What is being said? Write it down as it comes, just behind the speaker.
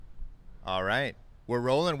All right. We're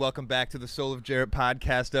rolling. Welcome back to the Soul of Jarrett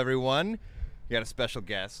podcast, everyone. We got a special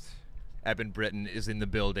guest. Eben Britton is in the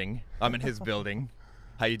building. I'm in his building.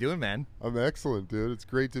 How you doing, man? I'm excellent, dude. It's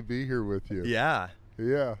great to be here with you. Yeah.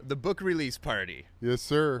 Yeah. The book release party. Yes,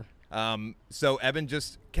 sir. So Eben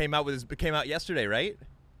just came out yesterday, right?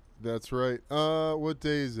 That's right. What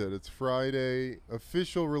day is it? It's Friday.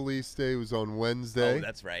 Official release day was on Wednesday. Oh,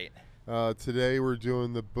 that's right. Today we're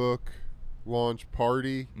doing the book launch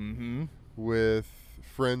party with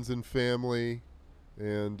friends and family,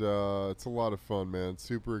 and it's a lot of fun, man.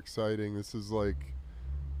 Super exciting. This is like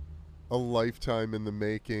a lifetime in the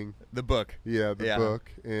making. The book. Yeah, the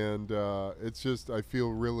book. And it's just, I feel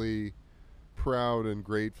really proud and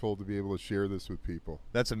grateful to be able to share this with people.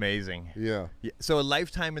 That's amazing. Yeah. So a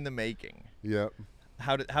lifetime in the making. Yep.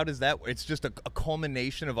 How does that? It's just a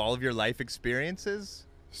culmination of all of your life experiences.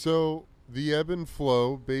 So the ebb and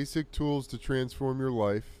flow, basic tools to transform your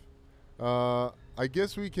life. I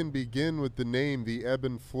guess we can begin with the name, the ebb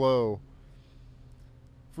and flow.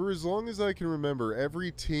 For as long as I can remember,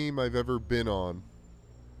 every team I've ever been on,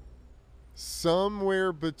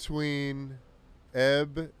 somewhere between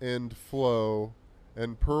ebb and flow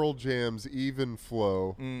and Pearl Jam's even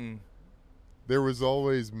flow, there was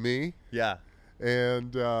always me. Yeah.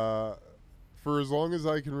 And for as long as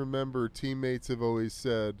I can remember, teammates have always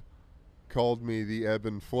called me the ebb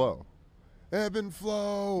and flow. Ebb and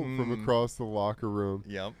flow from across the locker room.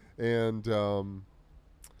 Yep. And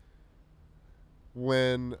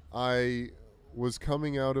when I was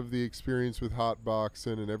coming out of the experience with hot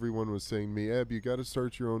boxing and everyone was saying to me, Eb, you got to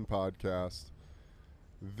start your own podcast,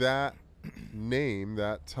 that name,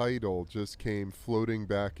 that title just came floating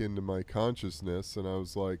back into my consciousness, and I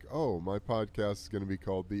was like, oh, my podcast is going to be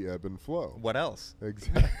called The Ebb and Flow. What else?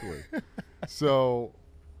 Exactly. So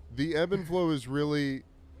the ebb and flow is really,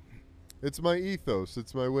 it's my ethos,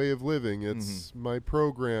 it's my way of living, it's my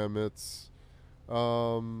program, it's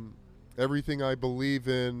everything I believe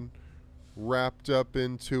in wrapped up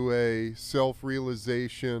into a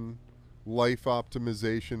self-realization, life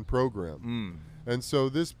optimization program. And so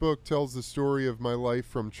this book tells the story of my life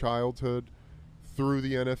from childhood through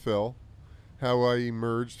the NFL, how I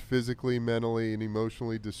emerged physically, mentally, and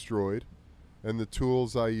emotionally destroyed, and the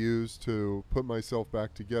tools I use to put myself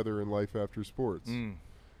back together in life after sports.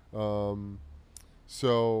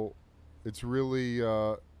 So it's really,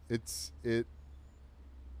 it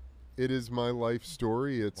is my life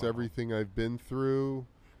story. It's everything I've been through.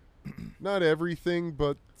 Not everything,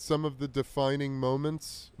 but some of the defining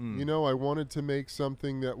moments. You know, I wanted to make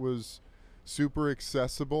something that was super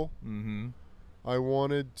accessible. I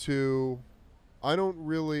wanted to,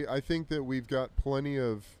 I think that we've got plenty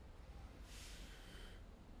of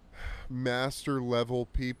master level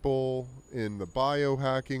people in the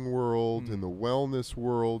biohacking world, in the wellness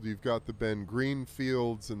world. You've got the Ben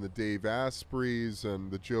Greenfields and the Dave Aspreys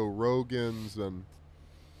and the Joe Rogans and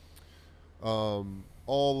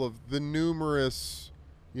all of the numerous,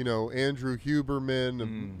 you know, Andrew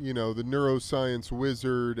Huberman, you know, the neuroscience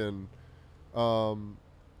wizard, and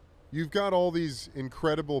you've got all these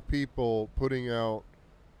incredible people putting out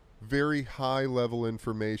very high level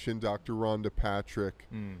information. Dr. Rhonda Patrick,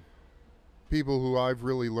 people who I've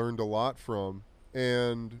really learned a lot from,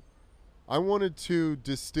 and I wanted to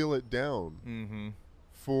distill it down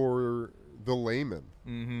for the layman,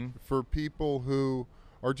 for people who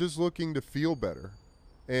are just looking to feel better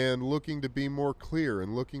and looking to be more clear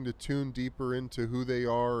and looking to tune deeper into who they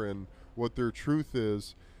are and what their truth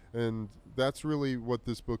is. And that's really what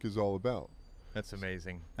this book is all about. That's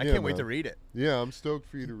amazing. I can't wait to read it. Yeah, I'm stoked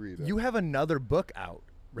for you to read it. You have another book out,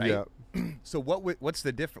 right? Yeah. So what's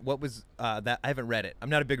the difference? What was that? I haven't read it. I'm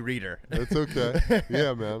not a big reader. That's okay.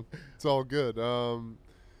 Yeah, man. It's all good.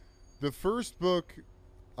 The first book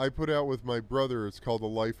I put out with my brother, it's called A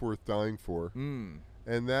Life Worth Dying For.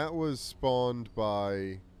 And that was spawned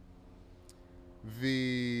by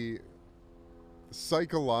the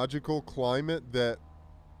psychological climate that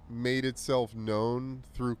made itself known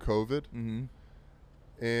through COVID.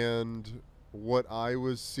 And what I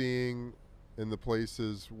was seeing in the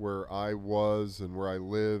places where I was and where I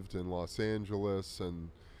lived in Los Angeles, and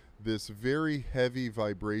this very heavy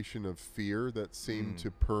vibration of fear that seemed to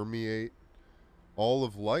permeate all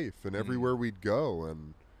of life and everywhere we'd go,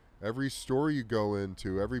 and every store you go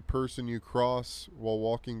into, every person you cross while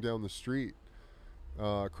walking down the street,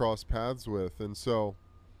 cross paths with. And so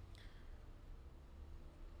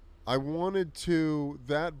I wanted to,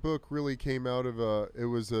 that book really came out of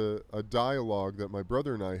a dialogue that my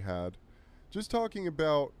brother and I had, just talking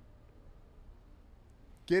about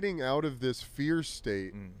getting out of this fear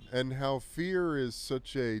state and how fear is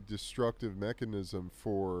such a destructive mechanism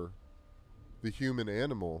for the human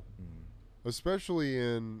animal, especially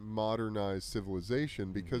in modernized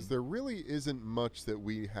civilization, because there really isn't much that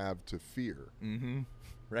we have to fear.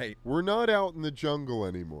 Right. We're not out in the jungle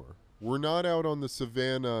anymore. We're not out on the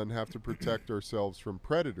savannah and have to protect ourselves from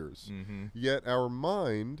predators. Yet our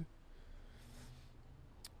mind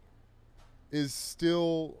is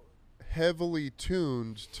still heavily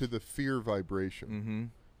tuned to the fear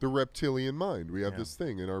vibration. The reptilian mind. We have this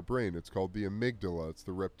thing in our brain. It's called the amygdala. It's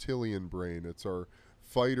the reptilian brain. It's our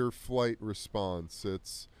fight or flight response.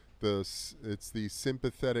 It's the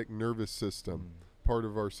sympathetic nervous system, part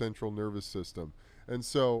of our central nervous system. And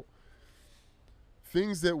so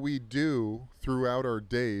things that we do throughout our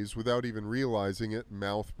days without even realizing it,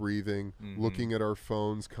 mouth breathing, looking at our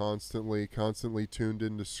phones constantly tuned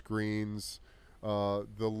into screens, the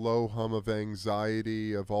low hum of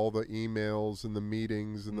anxiety of all the emails and the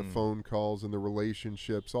meetings and the phone calls and the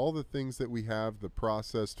relationships, all the things that we have, the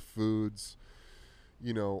processed foods,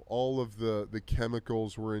 you know, all of the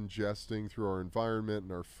chemicals we're ingesting through our environment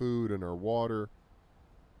and our food and our water.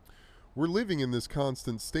 We're living in this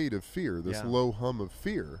constant state of fear, this low hum of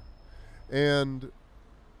fear. And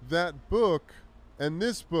that book, and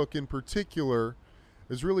this book in particular,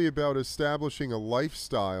 is really about establishing a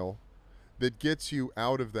lifestyle that gets you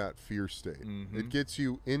out of that fear state. It gets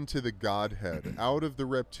you into the Godhead, out of the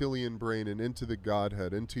reptilian brain and into the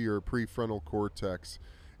Godhead, into your prefrontal cortex,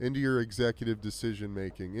 into your executive decision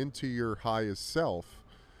making, into your highest self,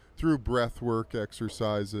 through breath work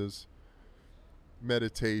exercises,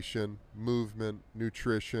 meditation, movement,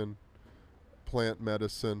 nutrition, plant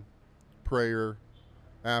medicine, prayer,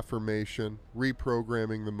 affirmation,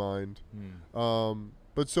 reprogramming the mind.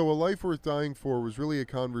 But so A Life Worth Dying For was really a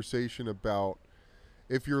conversation about,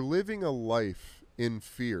 if you're living a life in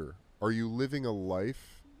fear, are you living a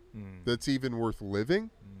life that's even worth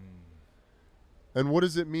living? And what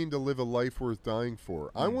does it mean to live a life worth dying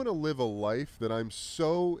for? I want to live a life that I'm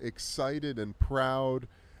so excited and proud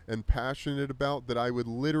and passionate about that I would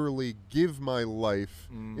literally give my life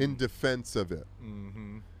in defense of it.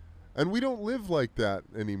 And we don't live like that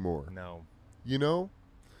anymore. No. You know?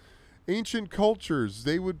 Ancient cultures,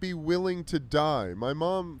 they would be willing to die. My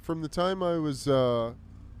mom, from the time I was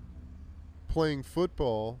playing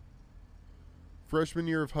football, freshman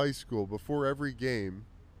year of high school, before every game,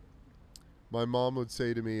 my mom would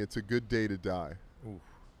say to me, "It's a good day to die." Ooh.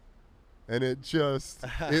 And it just,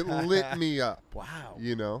 it lit me up. Wow.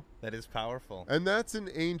 You know? That is powerful. And that's an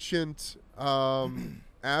ancient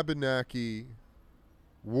Abenaki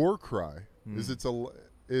war cry.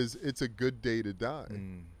 It's a good day to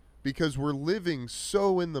die. Because we're living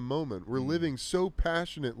so in the moment. We're living so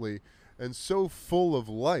passionately and so full of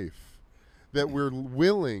life that we're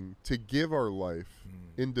willing to give our life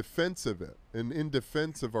in defense of it and in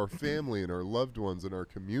defense of our family and our loved ones and our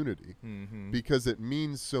community because it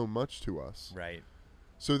means so much to us. Right.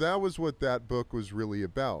 So that was what that book was really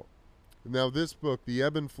about. Now this book, The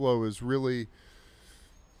Ebb and Flow, is really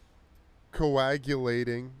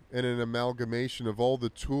coagulating and an amalgamation of all the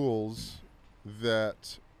tools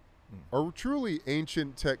that are truly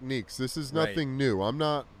ancient techniques. This is nothing new. I'm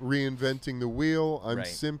not reinventing the wheel. I'm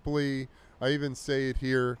simply, I even say it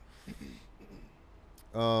here,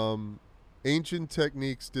 ancient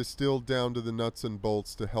techniques distilled down to the nuts and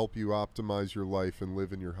bolts to help you optimize your life and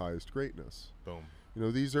live in your highest greatness. Boom. You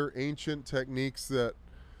know, these are ancient techniques that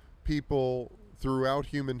people throughout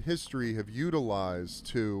human history have utilized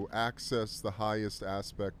to access the highest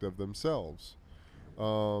aspect of themselves.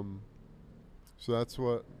 So that's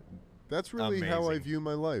really how I view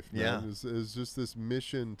my life, man, is just this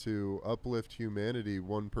mission to uplift humanity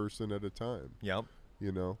one person at a time. Yep.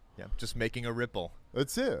 You know? Yep. Just making a ripple.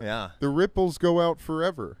 That's it. Yeah. The ripples go out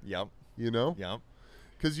forever. Yep. You know? Yep.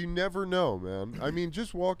 Because you never know, man. I mean,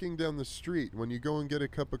 just walking down the street, when you go and get a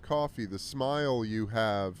cup of coffee, the smile you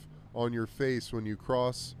have on your face when you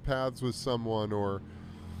cross paths with someone, or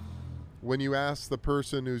when you ask the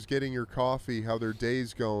person who's getting your coffee how their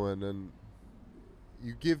day's going, and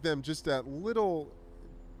you give them just that little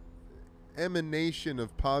emanation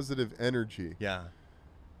of positive energy. Yeah.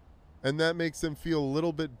 And that makes them feel a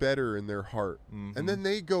little bit better in their heart. And then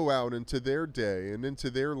they go out into their day and into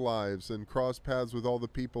their lives and cross paths with all the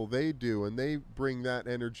people they do, and they bring that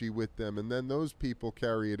energy with them, and then those people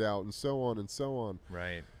carry it out, and so on and so on.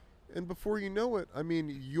 Right. And before you know it, I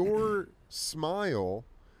mean, your smile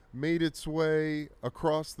made its way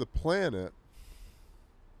across the planet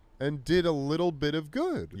and did a little bit of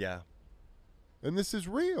good. Yeah. And this is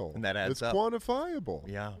real. And that adds up. It's quantifiable.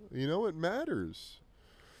 Yeah. You know, it matters.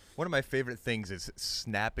 One of my favorite things is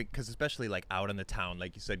snapping, because especially like out in the town,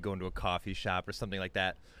 like you said, going to a coffee shop or something like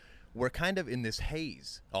that, we're kind of in this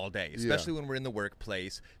haze all day, especially when we're in the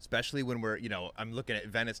workplace, especially when we're, I'm looking at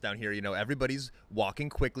Venice down here, everybody's walking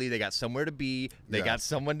quickly. They got somewhere to be. They got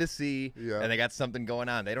someone to see, and they got something going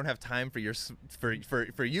on. They don't have time for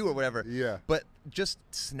for you or whatever. Yeah. But just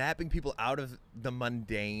snapping people out of the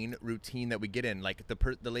mundane routine that we get in, like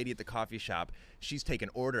the lady at the coffee shop, she's taking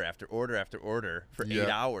order after order after order for 8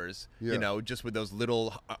 hours, just with those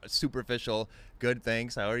little superficial, good,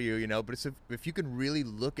 thanks, how are you, But it's if you can really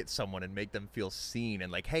look at someone and make them feel seen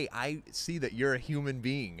and like, hey, I see that you're a human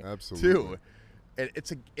being. Absolutely. Too.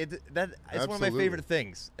 It's one of my favorite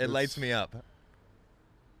things. It lights me up.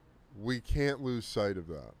 We can't lose sight of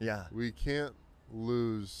that. Yeah. We can't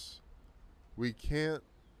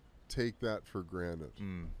take that for granted.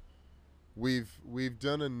 We've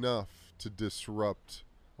done enough to disrupt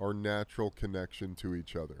our natural connection to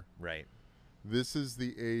each other. Right. This is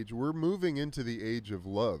the age. We're moving into the age of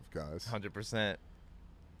love, guys. 100%.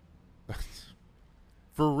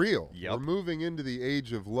 For real. Yep. We're moving into the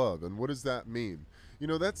age of love. And what does that mean?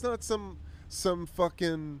 That's not some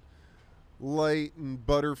fucking light and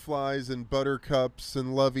butterflies and buttercups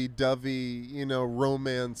and lovey-dovey,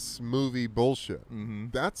 romance movie bullshit.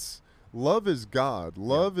 That's love is God.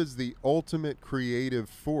 Love is the ultimate creative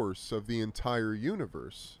force of the entire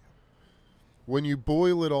universe. When you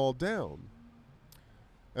boil it all down.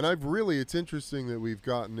 And it's interesting that we've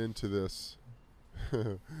gotten into this.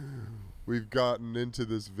 We've gotten into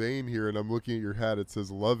this vein here, and I'm looking at your hat. It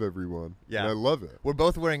says "Love everyone." Yeah, and I love it. We're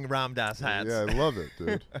both wearing Ram Dass hats. Yeah, I love it,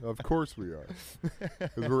 dude. Of course we are,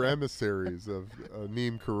 because we're emissaries of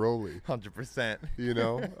Neem Karoli. 100%.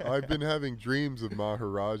 I've been having dreams of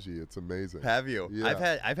Maharaji. It's amazing. Have you?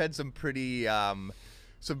 Yeah. I've had some pretty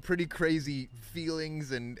crazy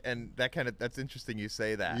feelings and that kind of. That's interesting. You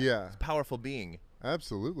say that. Yeah, it's a powerful being.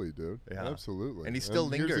 Absolutely, dude. Yeah. Absolutely. And he still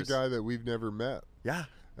lingers. Here's a guy that we've never met. Yeah.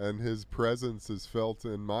 And his presence is felt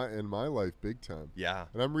in my life big time. Yeah.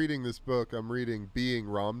 And I'm reading this book. I'm reading Being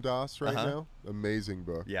Ram Dass right now. Amazing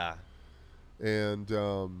book. Yeah. And he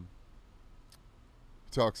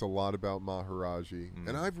talks a lot about Maharaji.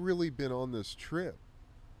 And I've really been on this trip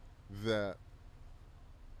that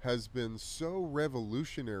has been so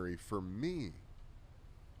revolutionary for me.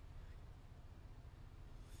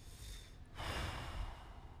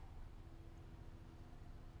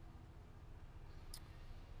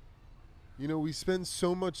 We spend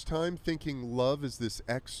so much time thinking love is this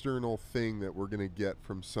external thing that we're going to get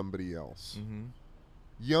from somebody else.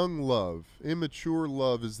 Young love, immature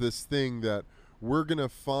love is this thing that we're going to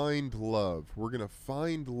find love. We're going to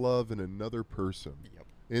find love in another person. Yep.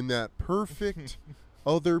 In that perfect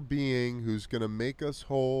other being who's going to make us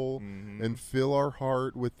whole and fill our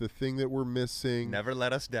heart with the thing that we're missing. Never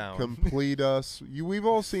let us down. Complete us. We've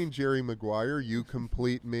all seen Jerry Maguire, you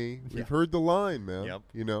complete me. We've heard the line, man. Yep.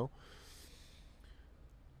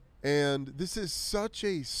 And this is such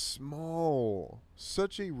a small,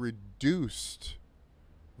 such a reduced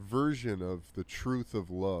version of the truth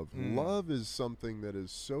of love. Love is something that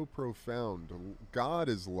is so profound. God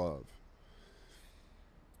is love.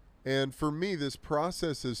 And for me, this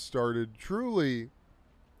process has started truly,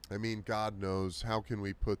 God knows, how can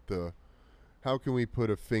we put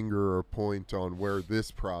a finger or point on where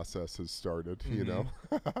this process has started,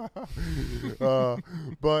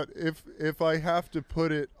 but if I have to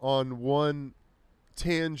put it on one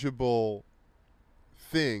tangible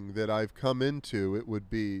thing that I've come into, it would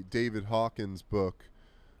be David Hawkins' book,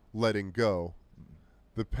 Letting Go,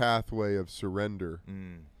 The Pathway of Surrender.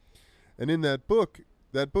 And in that book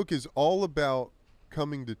is all about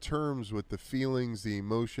coming to terms with the feelings, the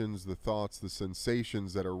emotions, the thoughts, the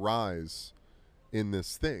sensations that arise in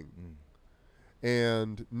this thing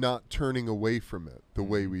and not turning away from it the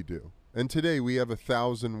way we do. And today we have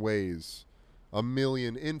 1,000 ways,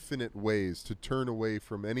 1,000,000 infinite ways to turn away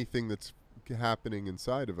from anything that's happening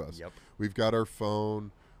inside of us. Yep. We've got our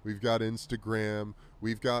phone, we've got Instagram,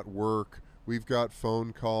 we've got work, we've got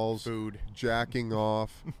phone calls, food, jacking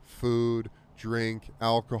off, food, drink,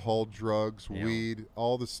 alcohol, drugs, weed,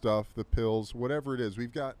 all the stuff, the pills, whatever it is.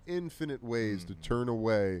 We've got infinite ways to turn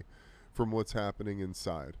away from what's happening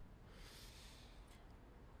inside.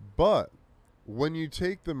 But when you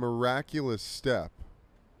take the miraculous step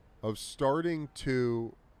of starting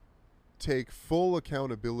to take full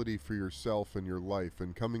accountability for yourself and your life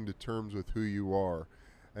and coming to terms with who you are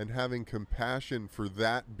and having compassion for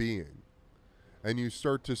that being, and you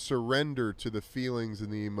start to surrender to the feelings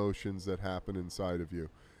and the emotions that happen inside of you,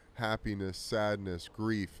 happiness, sadness,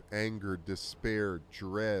 grief, anger, despair,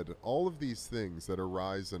 dread, all of these things that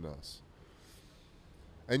arise in us,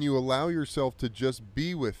 and you allow yourself to just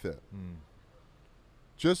be with it,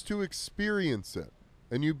 just to experience it,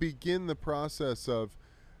 And you begin the process of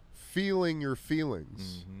feeling your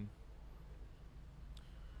feelings. Mm-hmm.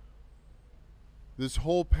 This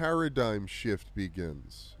whole paradigm shift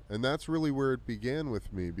begins. And that's really where it began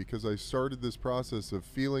with me, because I started this process of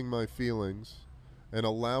feeling my feelings and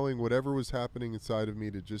allowing whatever was happening inside of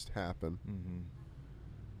me to just happen. Mm-hmm.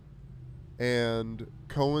 And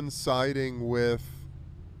coinciding with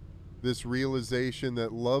this realization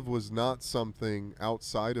that love was not something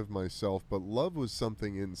outside of myself, but love was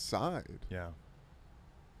something inside. Yeah.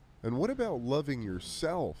 And what about loving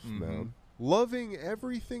yourself, man? Loving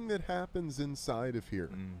everything that happens inside of here.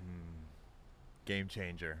 Game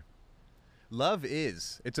changer. Love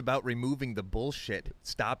it's about removing the bullshit,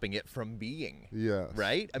 stopping it from being. Yes.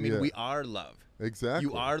 Right? I mean, we are love. Exactly.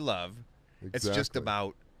 You are love. Exactly. It's just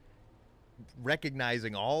about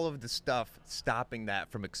recognizing all of the stuff, stopping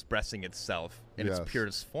that from expressing itself in its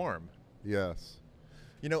purest form. Yes.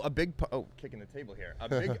 You know, a big kicking the table here.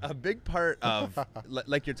 A big part of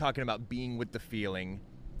like you're talking about being with the feeling,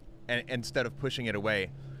 and instead of pushing it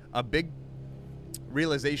away, a big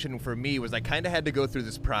realization for me was I kind of had to go through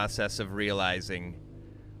this process of realizing,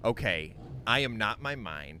 okay, I am not my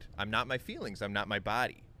mind, I'm not my feelings, I'm not my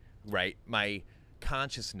body, right? My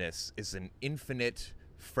consciousness is an infinite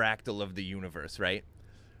fractal of the universe, right?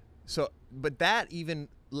 So, but that even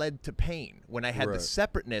led to pain when I had the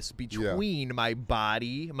separateness between my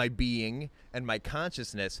body, my being, and my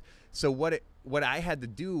consciousness. So what I had to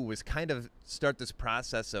do was kind of start this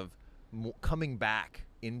process of coming back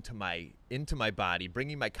into my body,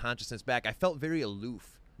 bringing my consciousness back. I felt very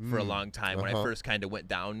aloof for a long time when I first kind of went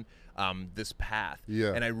down this path,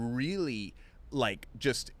 and I really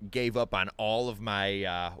just gave up on all of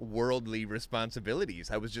my worldly responsibilities.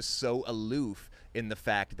 I was just so aloof in the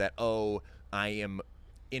fact that, I am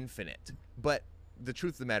infinite. But the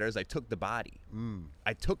truth of the matter is I took the body.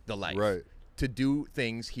 I took the life to do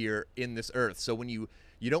things here in this earth. So when you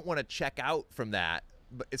don't want to check out from that,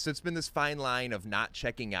 but it's been this fine line of not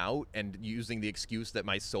checking out and using the excuse that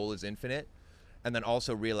my soul is infinite, and then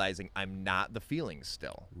also realizing I'm not the feelings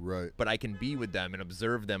still. Right. But I can be with them and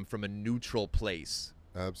observe them from a neutral place.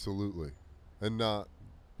 Absolutely. And not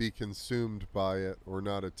be consumed by it or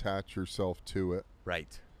not attach yourself to it.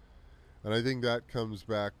 Right. And I think that comes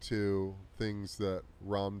back to things that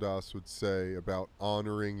Ram Dass would say about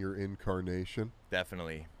honoring your incarnation.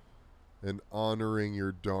 Definitely. And honoring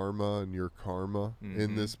your dharma and your karma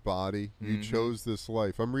in this body. You chose this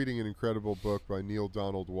life. I'm reading an incredible book by Neil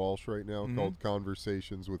Donald Walsh right now called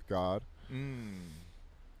Conversations with God.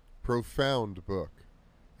 Profound book.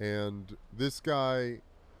 And this guy,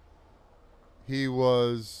 he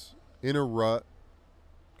was in a rut,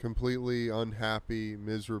 completely unhappy,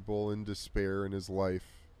 miserable, in despair in his life.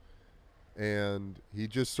 And he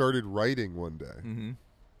just started writing one day.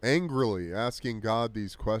 Angrily asking God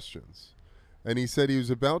these questions. And he said he was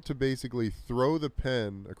about to basically throw the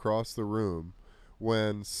pen across the room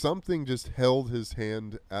when something just held his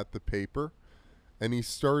hand at the paper, and he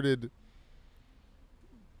started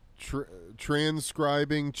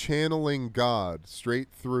transcribing, channeling God straight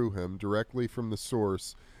through him directly from the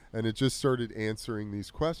source, and it just started answering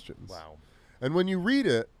these questions. Wow. And when you read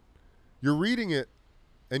it, you're reading it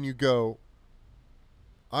and you go,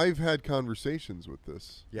 I've had conversations with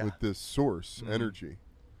this source energy.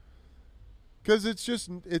 Because it's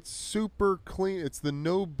super clean. It's the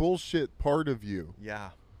no bullshit part of you.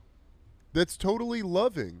 Yeah. That's totally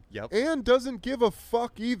loving. Yep. And doesn't give a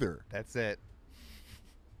fuck either. That's it.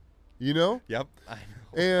 You know? Yep. I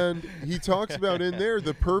know. And he talks about in there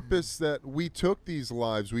the purpose that we took these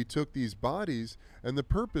lives, we took these bodies, and the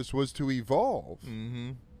purpose was to evolve.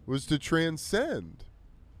 Was to transcend.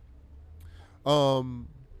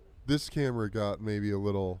 This camera got maybe a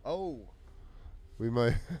little... We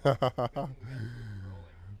might...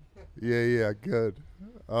 yeah, good.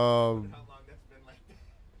 How long that's been like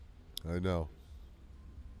that. I know.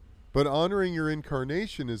 But honoring your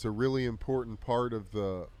incarnation is a really important part of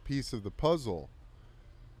the piece of the puzzle.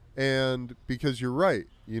 And because you're right,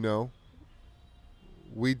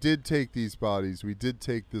 we did take these bodies, we did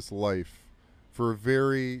take this life for a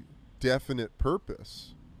very definite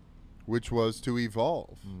purpose, which was to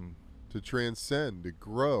evolve, to transcend, to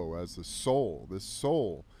grow as a soul. This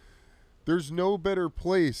soul. There's no better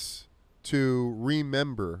place to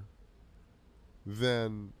remember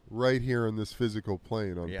than right here on this physical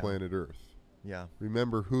plane on planet Earth. Yeah.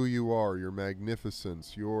 Remember who you are, your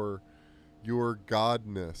magnificence, your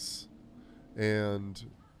godness. And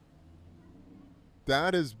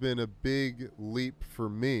that has been a big leap for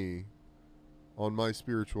me on my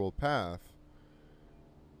spiritual path,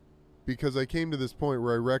 because I came to this point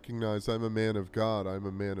where I recognize I'm a man of God, I'm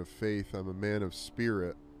a man of faith, I'm a man of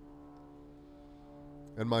spirit.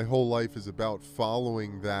 And my whole life is about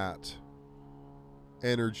following that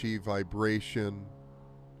energy, vibration,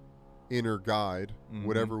 inner guide,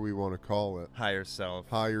 whatever we want to call it. Higher self.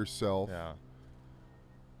 Higher self. Yeah.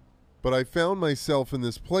 But I found myself in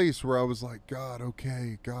this place where I was like, God,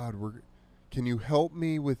 okay, God, can you help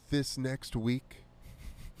me with this next week?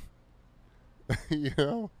 You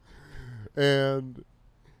know? And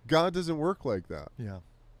God doesn't work like that. Yeah.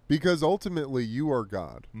 Because ultimately you are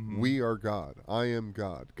God. We are God. I am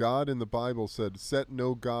God. God in the Bible said, set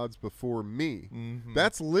no gods before me.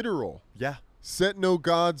 That's literal. Yeah. Set no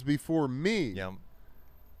gods before me. Yeah.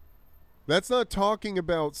 That's not talking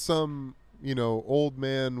about some, old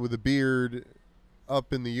man with a beard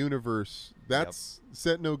up in the universe. That's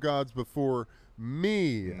set no gods before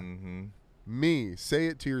me. Me. Say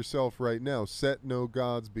it to yourself right now. Set no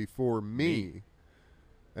gods before me.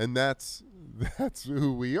 And that's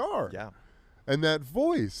who we are. Yeah. And that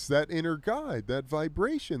voice, that inner guide, that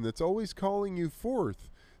vibration that's always calling you forth,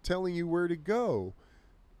 telling you where to go,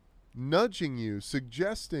 nudging you,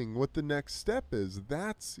 suggesting what the next step is.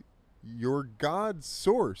 That's your God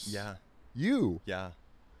source. Yeah. You. Yeah.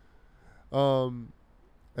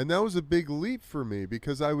 And that was a big leap for me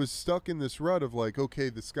because I was stuck in this rut of like, okay,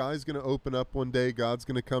 the sky's going to open up one day, God's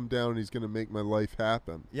going to come down, and he's going to make my life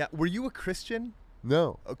happen. Yeah. Were you a Christian?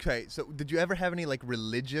 No. Okay. So did you ever have any like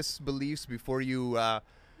religious beliefs before you?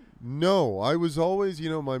 No. I was always,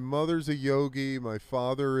 my mother's a yogi. My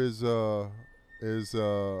father is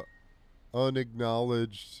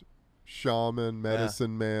unacknowledged shaman,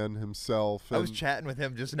 medicine man himself. I was chatting with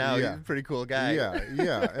him just now. Yeah. He's a pretty cool guy. Yeah,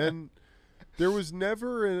 yeah. And there was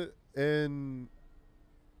never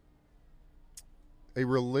a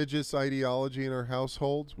religious ideology in our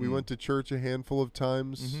household. We went to church a handful of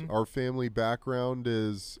times. Our family background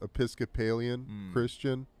is Episcopalian,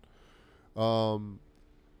 Christian.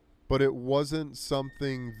 But it wasn't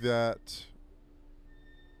something that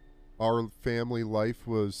our family life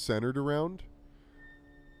was centered around.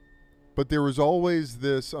 But there was always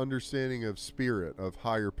this understanding of spirit, of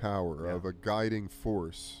higher power, of a guiding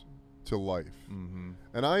force to life.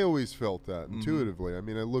 And I always felt that intuitively. I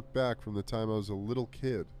mean, I look back from the time I was a little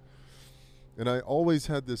kid, and I always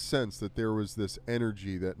had this sense that there was this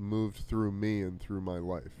energy that moved through me and through my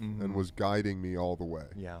life and was guiding me all the way.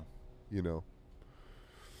 Yeah.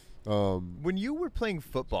 When you were playing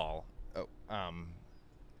football,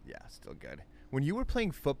 still good. When you were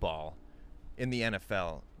playing football in the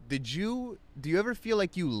NFL, do you ever feel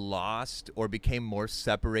like you lost or became more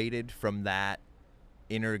separated from that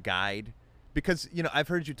inner guide? Because, I've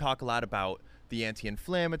heard you talk a lot about the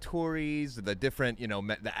anti-inflammatories, the different, the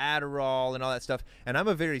Adderall and all that stuff. And I'm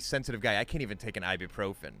a very sensitive guy. I can't even take an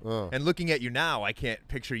ibuprofen. And looking at you now, I can't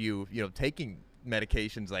picture you, taking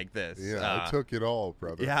medications like this. Yeah, I took it all,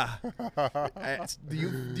 brother. Yeah. Do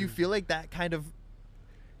you feel like that kind of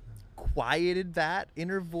quieted that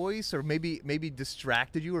inner voice, or maybe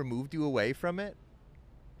distracted you or moved you away from it?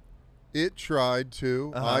 It tried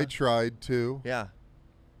to. I tried to. Yeah.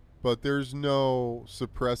 But there's no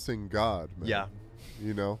suppressing God, man.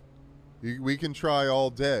 Yeah. We can try all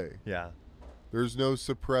day. Yeah. There's no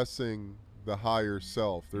suppressing the higher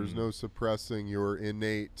self. There's no suppressing your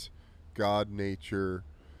innate God nature,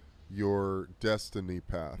 your destiny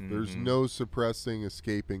path. There's no suppressing,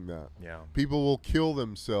 escaping that. Yeah. People will kill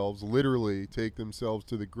themselves, literally take themselves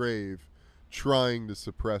to the grave trying to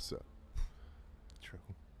suppress it. True.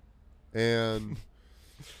 And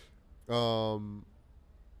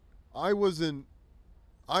I was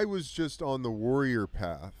just on the warrior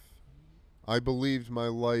path. I believed my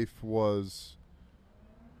life was,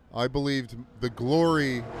 I believed the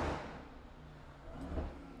glory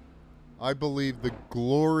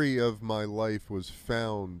of my life was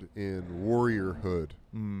found in warriorhood,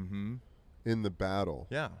 in the battle,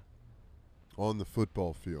 on the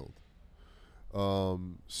football field.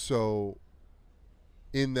 So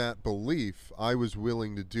in that belief, I was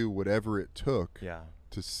willing to do whatever it took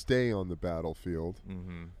to stay on the battlefield,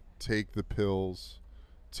 take the pills,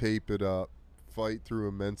 tape it up, fight through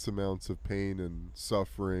immense amounts of pain and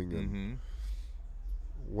suffering. And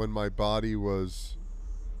when my body was...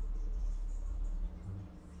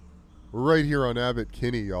 We're right here on Abbott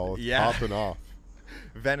Kinney, y'all. It's popping off.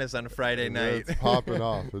 Venice on Friday night. It's popping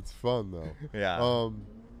off. It's fun, though. Yeah.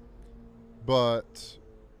 But...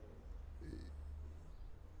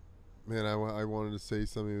 Man, I wanted to say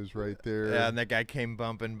something. It was right there. Yeah, and that guy came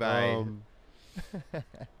bumping by.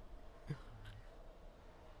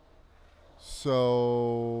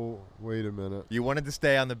 So, wait a minute. You wanted to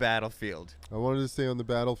stay on the battlefield. I wanted to stay on the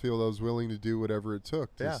battlefield. I was willing to do whatever it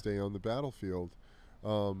took to Yeah. stay on the battlefield.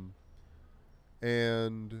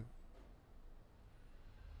 And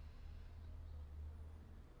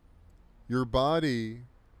your body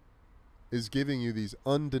is giving you these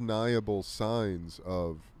undeniable signs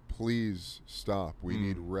of, please stop. We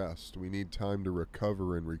need rest. We need time to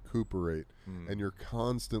recover and recuperate. And you're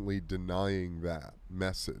constantly denying that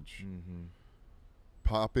message.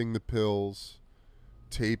 Popping the pills,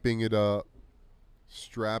 taping it up,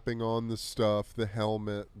 strapping on the stuff, the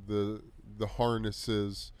helmet, the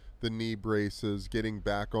harnesses, the knee braces, getting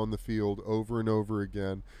back on the field over and over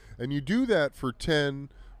again. And you do that for 10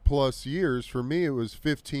 plus years. For me, it was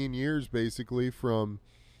 15 years basically, from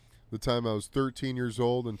the time I was 13 years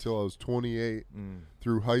old until I was 28,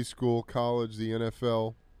 through high school, college, the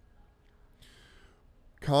NFL.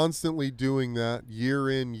 Constantly doing that year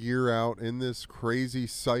in, year out, in this crazy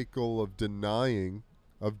cycle of denial,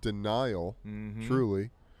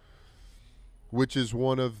 truly, which is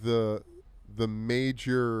one of the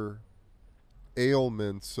major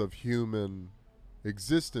ailments of human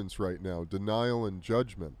existence right now, denial and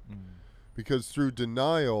judgment. Because through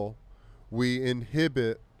denial, we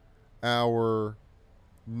inhibit our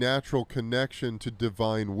natural connection to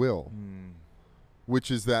divine will,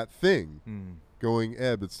 which is that thing going,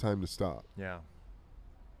 Eb, it's time to stop. Yeah.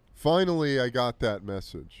 Finally, I got that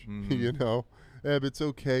message. You know, Eb, it's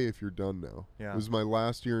okay if you're done now. Yeah. It was my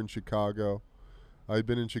last year in Chicago. I'd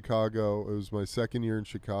been in Chicago. It was my second year in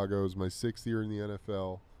Chicago. It was my 6th year in the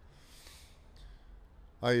NFL.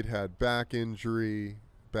 I had had back injury,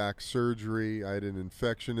 back surgery. I had an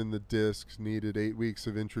infection in the discs, needed 8 weeks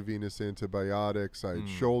of intravenous antibiotics. I had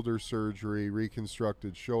shoulder surgery,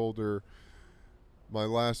 reconstructed shoulder. My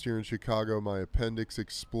last year in Chicago, my appendix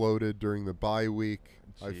exploded during the bye week.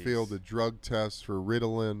 Jeez. I failed a drug test for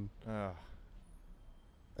Ritalin. Ugh.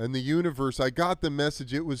 And the universe, I got the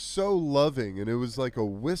message. It was so loving, and it was like a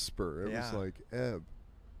whisper. It was like, Eb,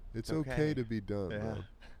 it's okay to be done. Man.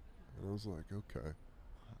 And I was like, okay.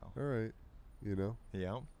 All right. You know?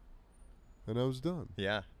 Yeah. And I was done.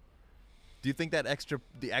 Yeah. Do you think that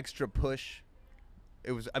the extra push,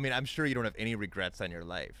 it was, I mean, I'm sure you don't have any regrets on your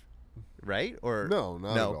life, right? Or no,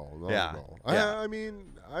 not at all. Not at all. Yeah. I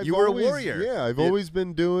mean, you were a warrior. Yeah, I've always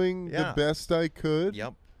been doing the best I could.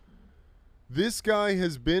 Yep. This guy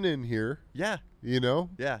has been in here. Yeah. You know?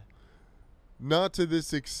 Yeah. Not to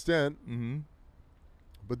this extent.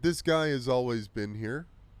 But this guy has always been here.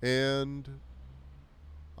 And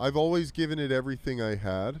I've always given it everything I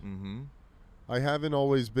had. I haven't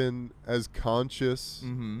always been as conscious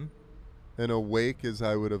and awake as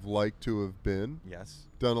I would have liked to have been. Yes.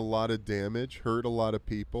 Done a lot of damage, hurt a lot of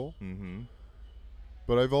people.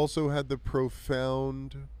 But I've also had the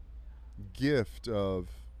profound gift of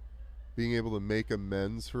being able to make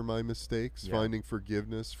amends for my mistakes, finding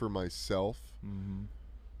forgiveness for myself,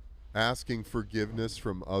 asking forgiveness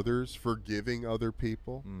from others, forgiving other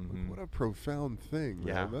people. Like, what a profound thing,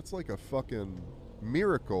 man. That's like a fucking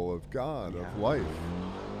miracle of God, of life.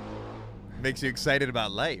 Makes you excited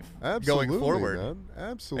about life. Absolutely, going forward. Man.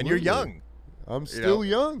 Absolutely. And you're young. I'm still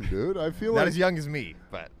young, dude. I feel not like as young as me,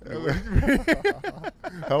 but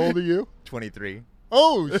How old are you? 23.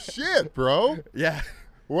 Oh shit, bro. Yeah.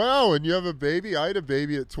 Wow, and you have a baby? I had a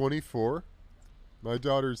baby at 24. My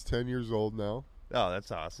daughter's 10 years old now. Oh, that's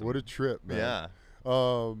awesome. What a trip, man. Yeah.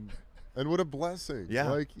 And what a blessing. Yeah.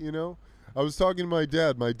 Like, you know, I was talking to my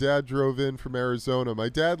dad. My dad drove in from Arizona. My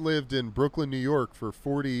dad lived in Brooklyn, New York for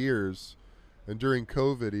 40 years. And during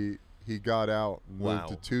COVID, he got out and moved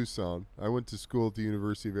to Tucson. I went to school at the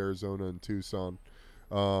University of Arizona in Tucson.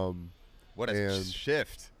 What a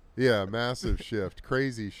shift. Yeah, massive shift.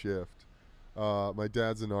 Crazy shift. My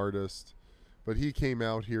dad's an artist. But he came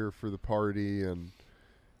out here for the party, and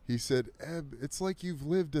he said, Eb, it's like you've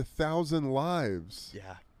lived 1,000 lives.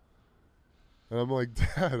 Yeah. And I'm like,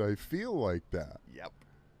 Dad, I feel like that. Yep.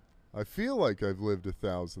 I feel like I've lived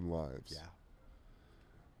 1,000 lives. Yeah.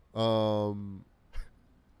 And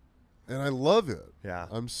I love it. Yeah.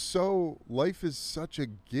 Life is such a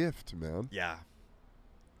gift, man. Yeah.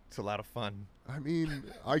 It's a lot of fun. I mean,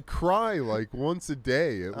 I cry like once a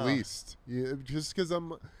day at least. Yeah, just because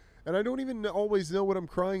and I don't even always know what I'm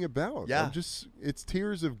crying about. Yeah. It's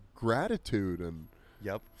tears of gratitude and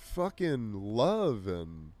fucking love,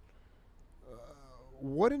 and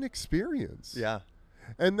what an experience. Yeah.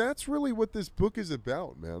 And that's really what this book is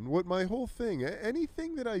about, man. What my whole thing,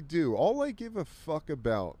 anything that I do, all I give a fuck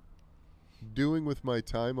about doing with my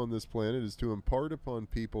time on this planet is to impart upon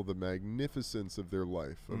people the magnificence of their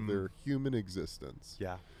life, of their human existence.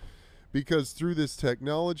 Yeah. because through this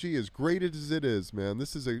technology, as great as it is, man,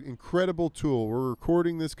 this is an incredible tool. We're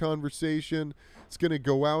recording this conversation. It's going to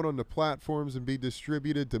go out on the platforms and be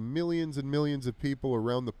distributed to millions and millions of people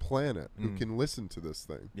around the planet who can listen to this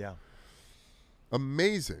thing. Yeah.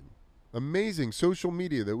 Amazing. Amazing social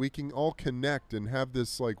media that we can all connect and have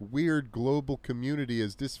this like weird global community,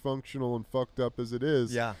 as dysfunctional and fucked up as it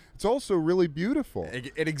is. Yeah. It's also really beautiful.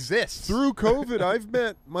 It exists. Through COVID, I've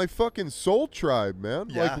met my fucking soul tribe, man.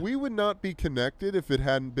 Yeah. Like, we would not be connected if it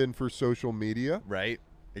hadn't been for social media. Right.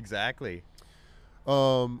 Exactly.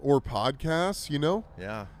 Or podcasts, you know?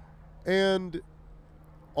 Yeah. And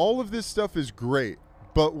all of this stuff is great,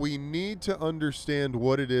 but we need to understand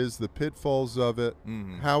what it is, the pitfalls of it,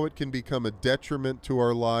 how it can become a detriment to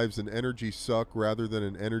our lives, an energy suck rather than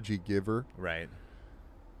an energy giver. Right.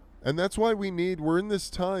 And that's why we're in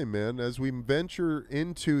this time, man, as we venture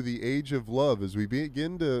into the age of love, as we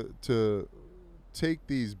begin to take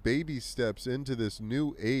these baby steps into this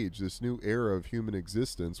new age, this new era of human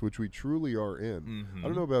existence, which we truly are in. I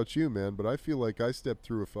don't know about you, man, but I feel like I stepped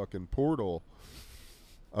through a fucking portal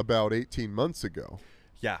about 18 months ago.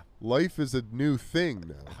 Yeah. Life is a new thing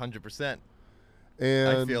now. 100%.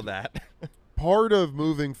 And I feel that. part of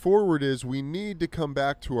moving forward is we need to come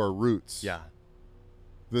back to our roots. Yeah.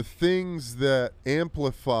 The things that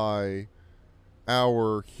amplify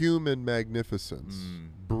our human magnificence.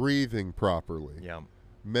 Breathing properly. Yeah.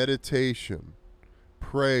 Meditation.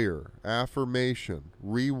 Prayer. Affirmation.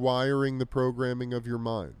 Rewiring the programming of your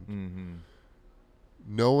mind.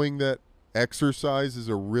 Knowing that exercise is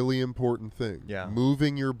a really important thing. Yeah.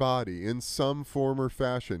 Moving your body in some form or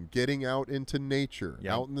fashion. Getting out into nature.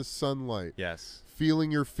 Yep. Out in the sunlight. Yes.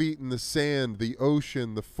 Feeling your feet in the sand, the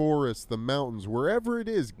ocean, the forest, the mountains, wherever it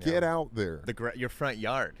is, get out there. Your front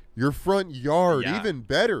yard. Your front yard, Yeah. even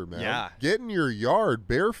better, man. Yeah. Get in your yard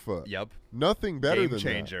barefoot. Yep. Nothing better Game than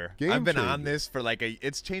changer. that. Game I've been changer. on this for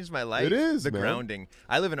it's changed my life. It is, the man. grounding.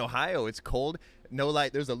 I live in Ohio. It's cold. No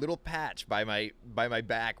light. There's a little patch by my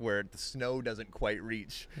back where the snow doesn't quite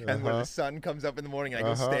reach. And when the sun comes up in the morning, I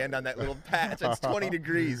go stand on that little patch. It's 20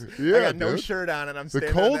 degrees. Yeah, I got no dude. shirt on, and I'm The standing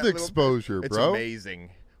on cold that little- exposure, It's bro. amazing.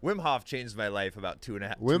 Wim Hof changed my life about 2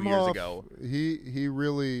 Wim years Hof, ago.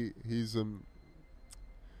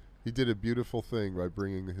 He did a beautiful thing by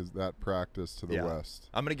bringing that practice to the Yeah. West.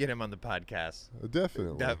 I'm gonna get him on the podcast.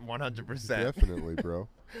 Definitely. That 100%. Definitely, bro.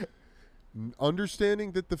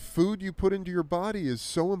 Understanding that the food you put into your body is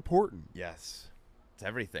so important. Yes. It's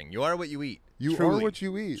everything. You are what you eat. You Truly. are what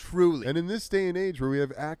you eat. Truly. And in this day and age where we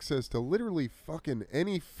have access to literally fucking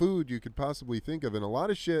any food you could possibly think of, and a lot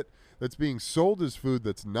of shit that's being sold as food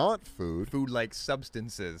that's not food. Food-like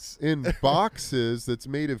substances. In boxes that's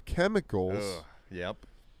made of chemicals. Ugh. Yep.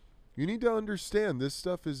 You need to understand this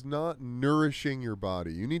stuff is not nourishing your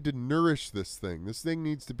body. You need to nourish this thing. This thing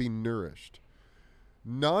needs to be nourished.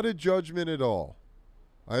 Not a judgment at all.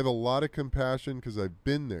 I have a lot of compassion because I've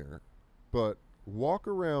been there. But walk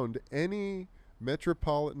around any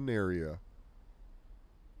metropolitan area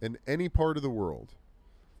in any part of the world.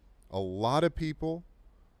 A lot of people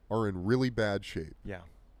are in really bad shape. Yeah.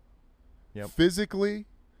 Yep. Physically,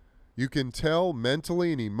 you can tell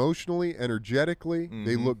mentally and emotionally, energetically,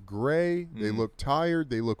 they look gray, they look tired,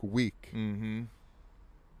 they look weak. Mm-hmm.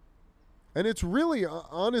 And it's really,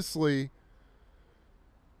 honestly,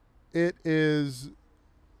 it's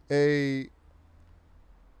a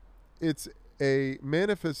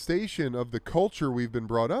manifestation of the culture we've been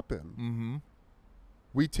brought up in. Mm-hmm.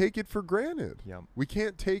 We take it for granted. Yep. We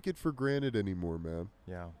can't take it for granted anymore, man.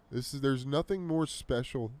 Yeah. There's nothing more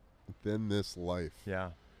special than this life.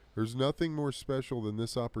 Yeah. There's nothing more special than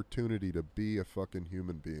this opportunity to be a fucking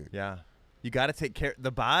human being. Yeah. You got to take care.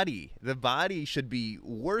 The body should be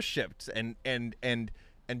worshipped and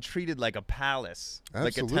treated like a palace,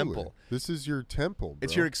 Absolutely. like a temple. This is your temple, bro.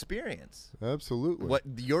 It's your experience. Absolutely. What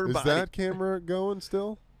your is body? that camera going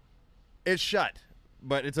still? It's shut,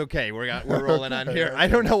 but it's okay. We're rolling on here. I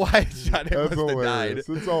don't know why it's shut. It That's must have died. hilarious.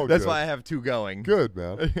 It's all That's good. why I have 2 going. Good,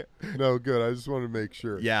 man. No, good. I just want to make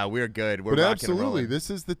sure. Yeah, we're good. We're But rocking and absolutely, rolling. this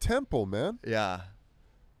is the temple, man. Yeah.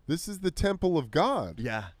 This is the temple of God.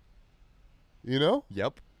 Yeah. You know?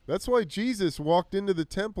 Yep. That's why Jesus walked into the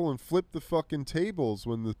temple and flipped the fucking tables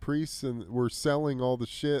when the priests were selling all the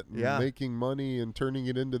shit and making money and turning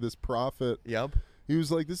it into this profit. Yep. He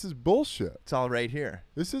was like, this is bullshit. It's all right here.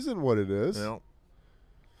 This isn't what it is. No.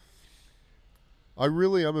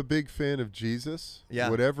 I'm a big fan of Jesus.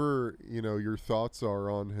 Yeah. Whatever, your thoughts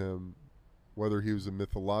are on him, whether he was a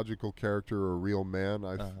mythological character or a real man,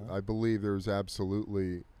 I believe there's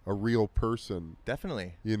absolutely a real person.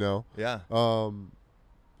 Definitely. Yeah.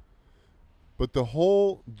 But the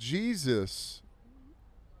whole Jesus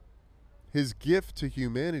his gift to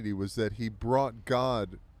humanity was that he brought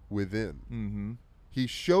God within. Mm-hmm. He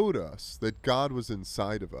showed us that God was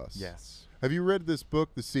inside of us. Yes. Have you read this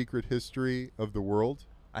book, The Secret History of the World?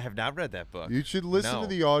 I have not read that book. You should listen to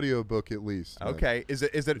the audiobook at least. Man. Okay. Is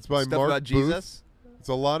it It's by stuff Mark about Jesus? Booth. It's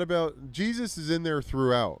a lot about Jesus is in there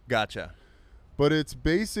throughout. Gotcha. But it's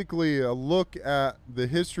basically a look at the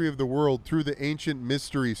history of the world through the ancient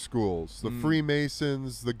mystery schools, the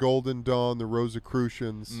Freemasons, the Golden Dawn, the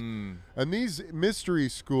Rosicrucians. And these mystery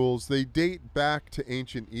schools, they date back to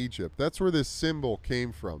ancient Egypt. That's where this symbol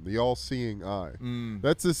came from, the all-seeing eye.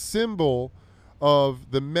 That's a symbol of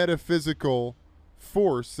the metaphysical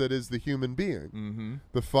force that is the human being.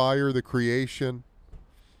 The fire, the creation.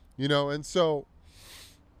 You know, and so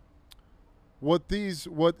what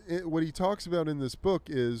he talks about in this book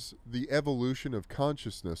is the evolution of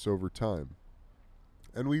consciousness over time.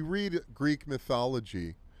 And we read Greek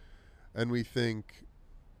mythology and we think,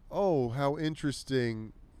 oh, how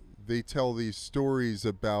interesting they tell these stories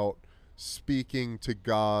about speaking to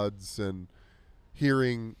gods and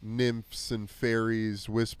hearing nymphs and fairies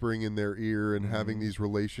whispering in their ear and having these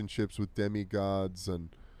relationships with demigods, and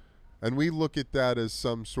we look at that as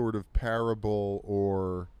some sort of parable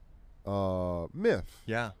or myth.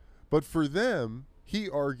 Yeah. But for them, he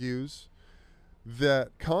argues that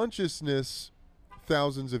consciousness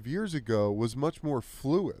thousands of years ago was much more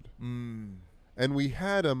fluid. And we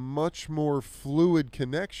had a much more fluid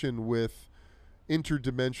connection with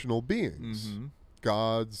interdimensional beings.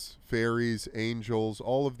 Gods, fairies, angels,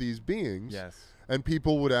 all of these beings. Yes. And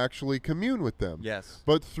people would actually commune with them. Yes.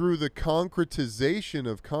 But through the concretization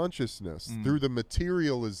of consciousness, through the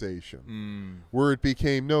materialization, where it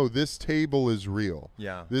became, no, this table is real.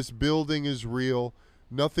 Yeah. This building is real.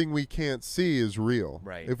 Nothing we can't see is real.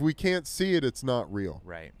 Right. If we can't see it, it's not real.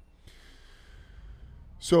 Right.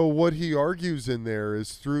 So what he argues in there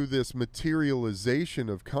is through this materialization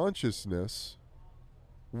of consciousness,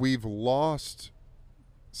 we've lost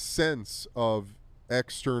sense of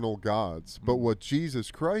external gods. But what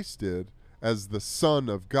Jesus Christ did as the Son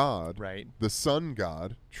of God, right, the Son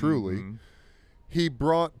God, truly, he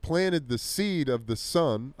planted the seed of the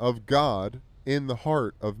Son of God in the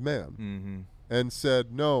heart of man and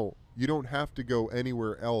said, no, you don't have to go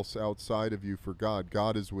anywhere else outside of you for God.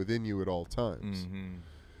 God is within you at all times.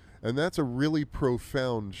 And that's a really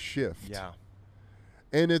profound shift. Yeah.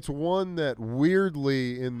 And it's one that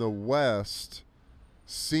weirdly in the West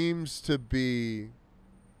seems to be,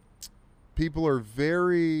 people are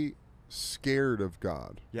very scared of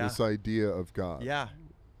God. Yeah. This idea of God. Yeah.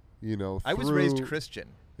 You know, I was raised Christian.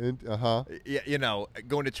 Yeah, you know,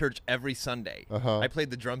 going to church every Sunday. I played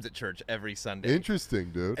the drums at church every Sunday.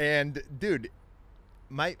 Interesting, dude. And dude,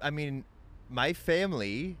 my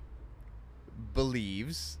family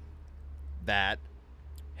believes that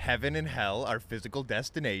heaven and hell are physical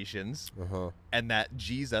destinations, and that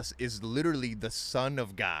Jesus is literally the Son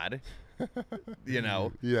of God. You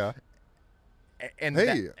know. Yeah. And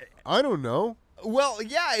hey, I don't know. Well,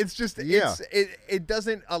 yeah, it's just it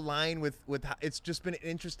doesn't align with how, it's just been an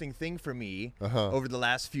interesting thing for me over the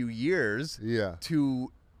last few years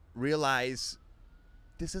to realize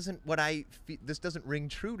this isn't what this doesn't ring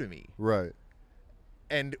true to me. Right.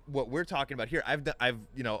 And what we're talking about here,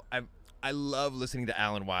 I love listening to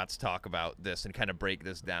Alan Watts talk about this and kind of break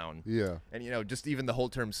this down. Yeah. And you know, just even the whole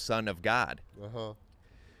term Son of God.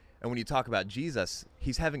 And when you talk about Jesus,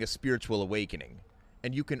 he's having a spiritual awakening.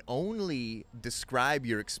 And you can only describe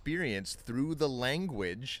your experience through the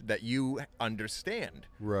language that you understand,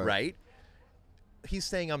 right? He's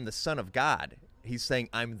saying, I'm the Son of God. He's saying,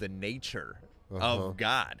 I'm the nature of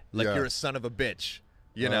God. Like, you're a son of a bitch.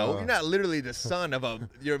 You know, you're not literally the son of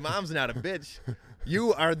your mom's not a bitch.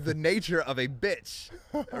 You are the nature of a bitch,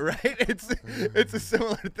 right? It's a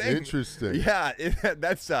similar thing. Interesting. Yeah,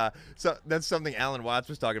 that's something Alan Watts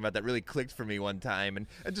was talking about that really clicked for me one time, and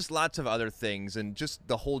just lots of other things, and just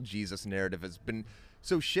the whole Jesus narrative has been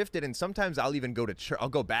so shifted. And sometimes I'll even go to church. I'll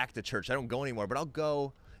go back to church. I don't go anymore, but I'll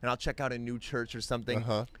go and I'll check out a new church or something,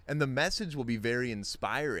 and the message will be very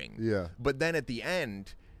inspiring. Yeah. But then at the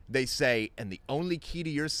end, they say, and the only key to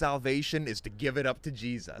your salvation is to give it up to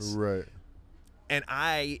Jesus. Right. And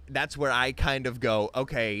that's where I kind of go,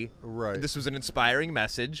 okay, this was an inspiring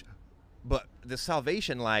message, but the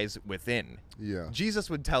salvation lies within. Yeah. Jesus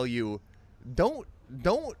would tell you, don't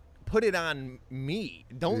put it on me.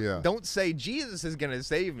 Don't say Jesus is going to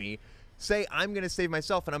save me. Say I'm going to save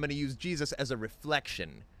myself, and I'm going to use Jesus as a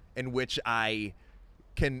reflection in which I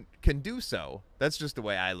can do so. That's just the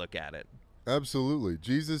way I look at it. Absolutely.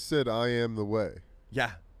 Jesus said, I am the way.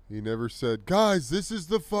 Yeah. He never said, guys, this is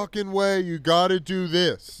the fucking way. You got to do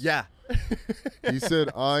this. Yeah. He said,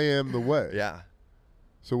 I am the way. Yeah.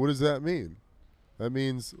 So what does that mean? That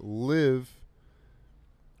means live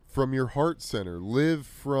from your heart center. Live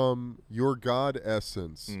from your God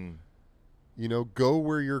essence. You know, go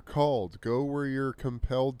where you're called. Go where you're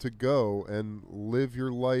compelled to go and live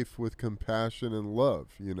your life with compassion and love,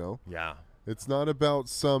 you know? Yeah. It's not about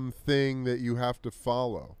something that you have to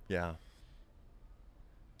follow. Yeah.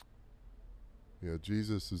 Yeah,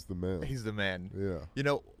 Jesus is the man. He's the man. Yeah. You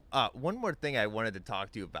know, one more thing I wanted to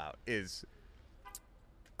talk to you about is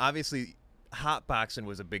obviously hot boxing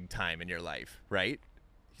was a big time in your life, right?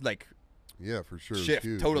 Like, yeah, for sure.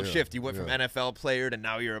 Shift, total shift. You went from yeah. NFL player to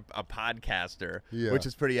now you're a podcaster, Yeah. which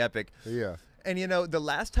is pretty epic. Yeah. And, you know, the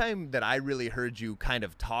last time that I really heard you kind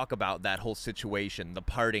of talk about that whole situation, the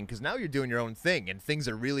parting, because now you're doing your own thing and things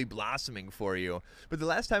are really blossoming for you. But the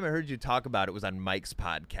last time I heard you talk about it was on Mike's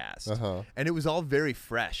podcast. Uh-huh. And it was all very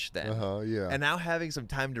fresh then. Yeah. And now having some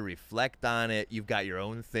time to reflect on it, you've got your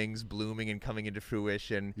own things blooming and coming into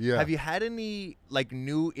fruition. Yeah. Have you had any, like,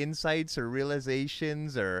 new insights or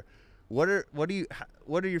realizations, or what are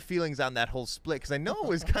your feelings on that whole split? Because I know it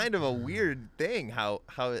was kind of a weird thing how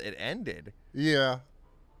it ended. Yeah.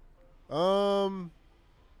 And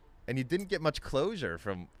you didn't get much closure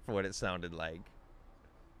from what it sounded like.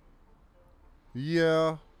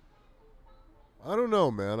 Yeah. I don't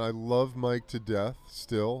know, man. I love Mike to death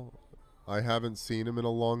still. I haven't seen him in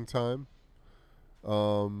a long time.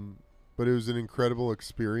 But it was an incredible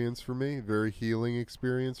experience for me, very healing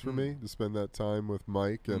experience for me to spend that time with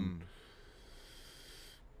Mike and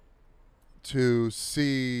to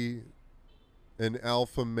see an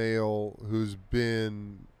alpha male who's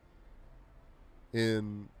been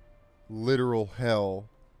in literal hell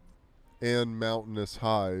and mountainous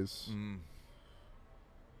highs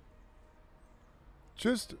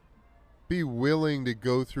just be willing to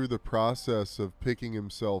go through the process of picking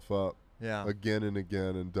himself up again and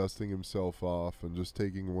again and dusting himself off and just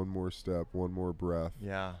taking one more step, one more breath.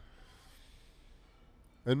 Yeah.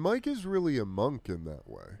 And Mike is really a monk in that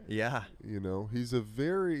way. Yeah. You know, he's a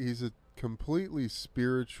completely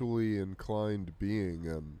spiritually inclined being,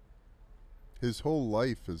 and his whole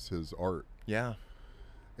life is his art. Yeah.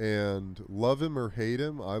 And love him or hate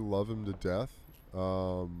him, I love him to death.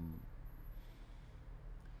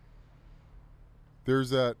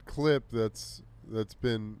 There's that clip that's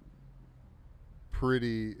been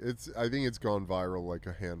pretty, I think it's gone viral like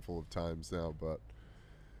a handful of times now, but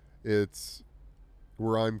it's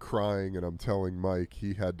where I'm crying and I'm telling Mike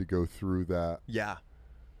he had to go through that. Yeah.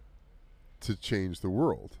 To change the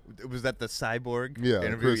world. Was that the Cyborg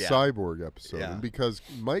interview? Chris Cyborg episode. Yeah. And because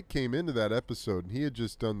Mike came into that episode and he had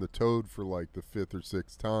just done the Toad for like the 5th or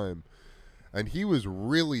 6th time, and he was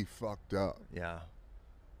really fucked up. Yeah.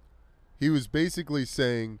 He was basically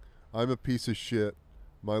saying, I'm a piece of shit.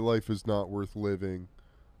 My life is not worth living.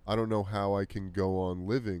 I don't know how I can go on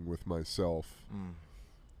living with myself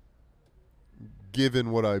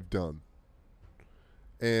given what I've done.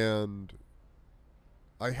 And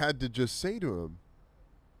I had to just say to him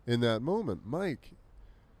in that moment, Mike,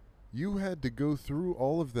 you had to go through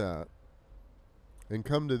all of that and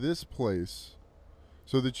come to this place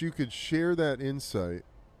so that you could share that insight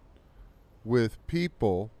with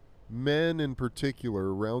people, men in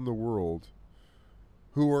particular around the world,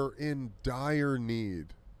 who are in dire need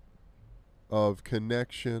of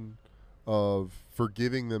connection, of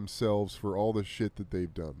forgiving themselves for all the shit that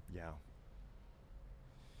they've done. Yeah.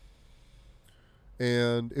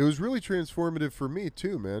 And it was really transformative for me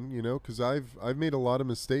too, man, you know, because I've made a lot of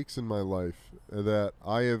mistakes in my life that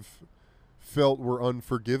I have felt were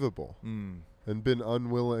unforgivable and been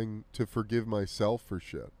unwilling to forgive myself for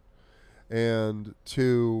shit. And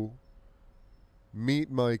to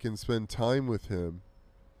meet Mike and spend time with him,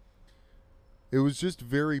 it was just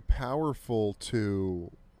very powerful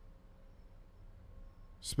to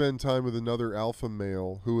spend time with another alpha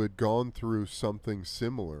male who had gone through something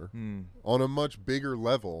similar on a much bigger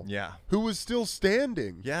level. Yeah. Who was still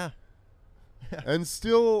standing. Yeah. And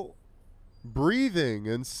still breathing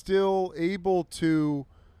and still able to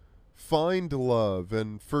find love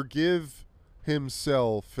and forgive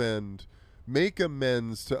himself and make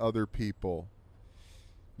amends to other people.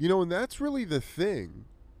 You know, and that's really the thing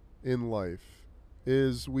in life,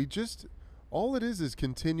 is we just, all it is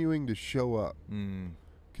continuing to show up.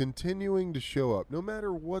 Continuing to show up, no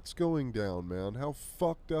matter what's going down, man, how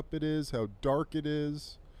fucked up it is, how dark it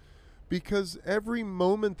is. Because every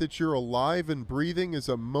moment that you're alive and breathing is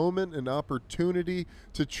a moment, an opportunity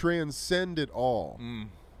to transcend it all.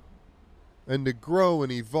 And to grow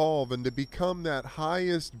and evolve and to become that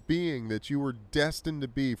highest being that you were destined to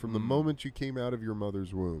be from the moment you came out of your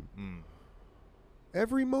mother's womb.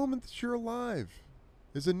 Every moment that you're alive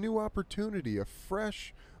is a new opportunity, a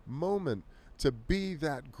fresh moment to be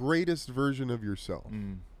that greatest version of yourself.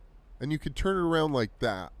 And you could turn it around like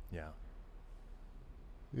that. Yeah.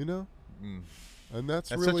 You know? And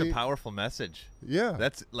that's really such a powerful message. Yeah.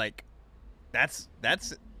 That's like, that's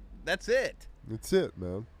it. That's it,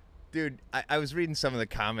 man. Dude, I was reading some of the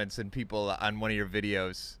comments and people on one of your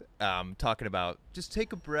videos talking about just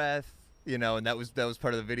take a breath, you know, and that was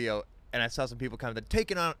part of the video. And I saw some people comment that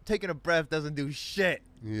taking a breath doesn't do shit.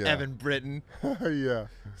 Yeah. Eben Britton. Yeah.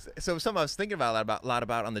 So something I was thinking about a lot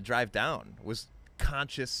about on the drive down was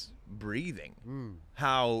conscious breathing.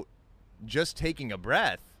 How just taking a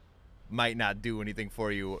breath might not do anything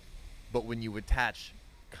for you, but when you attach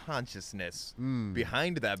consciousness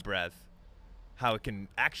behind that breath, how it can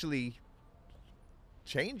actually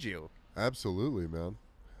change you. Absolutely, man.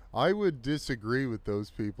 I would disagree with those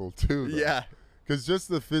people too, though. Yeah. Because just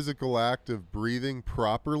the physical act of breathing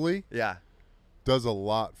properly does a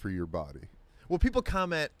lot for your body. Well, people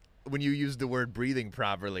comment when you use the word breathing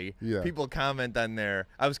properly. Yeah. People comment on their,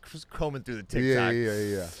 I was combing through the TikTok.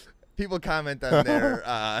 Yeah. People comment on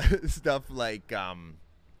their stuff like,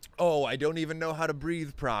 oh, I don't even know how to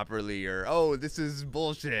breathe properly, or oh, this is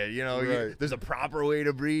bullshit. You know, Right. there's a proper way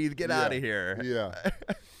to breathe. Get out of here. Yeah.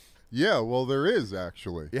 Yeah, well, there is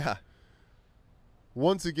actually. Yeah.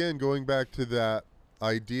 Once again, going back to that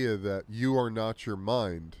idea that you are not your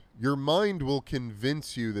mind will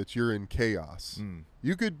convince you that you're in chaos.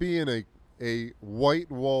 You could be in a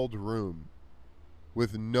white-walled room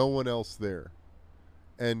with no one else there,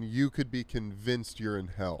 and you could be convinced you're in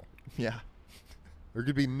hell. Yeah. There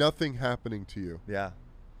could be nothing happening to you. Yeah.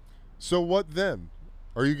 So what then?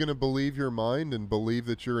 Are you going to believe your mind and believe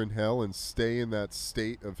that you're in hell and stay in that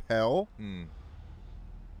state of hell?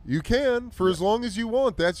 You can, for as long as you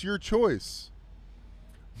want. That's your choice.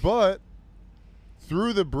 But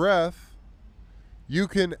through the breath, you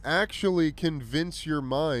can actually convince your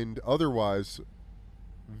mind otherwise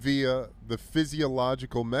via the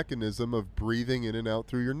physiological mechanism of breathing in and out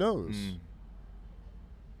through your nose.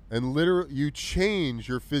 And literally, you change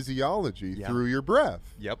your physiology through your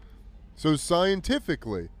breath. Yep. So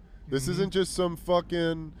scientifically, this isn't just some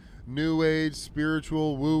fucking new age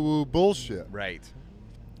spiritual woo-woo bullshit. Right.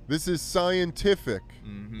 This is scientific.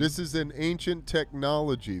 This is an ancient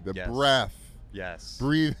technology, the breath. Yes.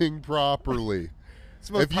 Breathing properly. It's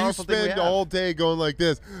the most If you powerful thing we spend have. all day going like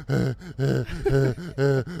this,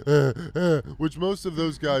 which most of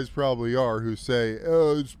those guys probably are, who say,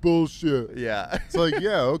 oh, it's bullshit. Yeah. It's like,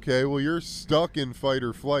 yeah, okay, well, you're stuck in fight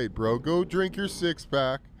or flight, bro. Go drink your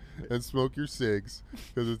six-pack and smoke your cigs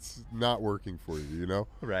because it's not working for you, you know?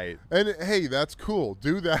 Right. And, hey, that's cool.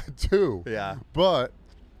 Do that, too. Yeah. But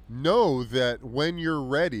know that when you're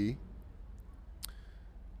ready,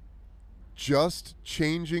 just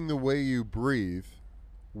changing the way you breathe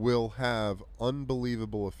will have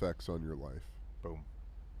unbelievable effects on your life. Boom.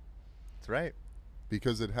 That's right.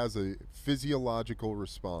 Because it has a physiological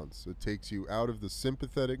response. It takes you out of the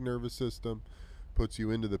sympathetic nervous system, puts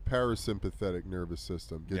you into the parasympathetic nervous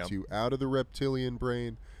system, gets you out of the reptilian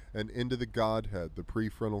brain and into the Godhead, the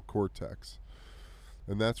prefrontal cortex.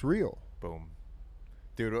 And that's real. Boom.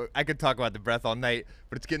 Dude, I could talk about the breath all night,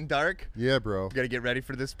 but it's getting dark. Yeah, bro. We got to get ready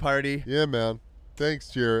for this party. Yeah, man. Thanks,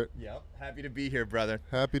 Jarrett. Yep. Happy to be here, brother.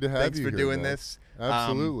 Happy to have Thanks you for here, doing man. this.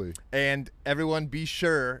 Absolutely. And everyone, be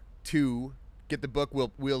sure to get the book.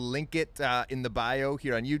 We'll link it in the bio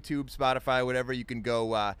here on YouTube, Spotify, whatever. You can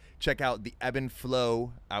go check out The Ebb and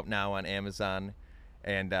Flow, out now on Amazon.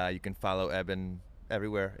 And you can follow Eben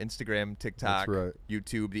everywhere. Instagram, TikTok,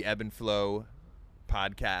 YouTube, The Ebb and Flow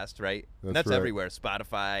podcast, right? That's right. everywhere.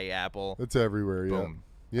 Spotify, Apple. It's everywhere, Boom.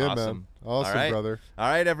 Yeah, Awesome. man. Awesome, All right. brother. All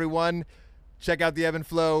right, everyone. Check out The Ebb and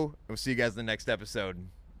Flow. We'll see you guys in the next episode.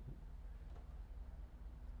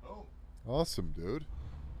 Oh. Awesome, dude.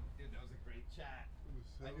 Dude, that was a great chat.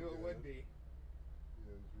 So I knew it would be.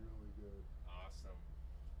 Yeah, it was really good. Awesome.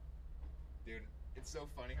 Dude, it's so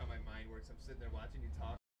funny how my mind works. I'm sitting there watching you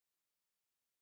talk.